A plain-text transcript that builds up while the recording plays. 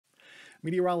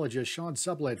Meteorologist Sean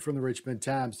Sublette from the Richmond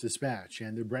Times-Dispatch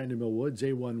and the Brandon Millwoods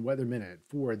A1 Weather Minute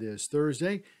for this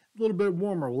Thursday. A little bit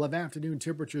warmer. We'll have afternoon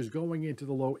temperatures going into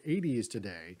the low 80s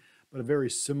today, but a very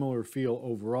similar feel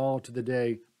overall to the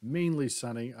day. Mainly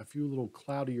sunny, a few little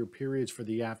cloudier periods for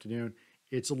the afternoon.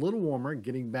 It's a little warmer,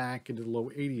 getting back into the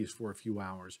low 80s for a few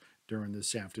hours during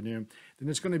this afternoon. Then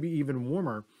it's going to be even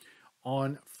warmer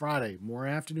on Friday. More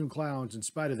afternoon clouds. In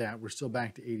spite of that, we're still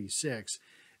back to 86.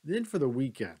 Then for the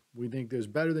weekend, we think there's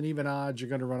better than even odds you're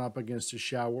going to run up against a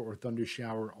shower or thunder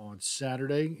shower on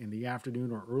Saturday in the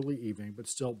afternoon or early evening, but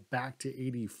still back to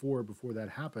 84 before that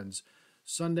happens.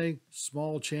 Sunday,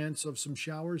 small chance of some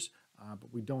showers,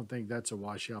 but we don't think that's a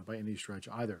washout by any stretch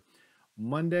either.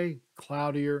 Monday,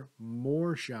 cloudier,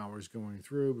 more showers going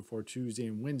through before Tuesday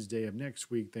and Wednesday of next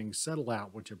week. Things settle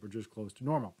out with temperatures close to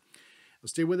normal.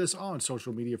 Stay with us on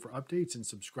social media for updates and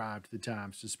subscribe to the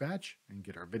Times-Dispatch and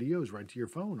get our videos right to your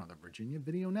phone on the Virginia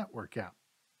Video Network app.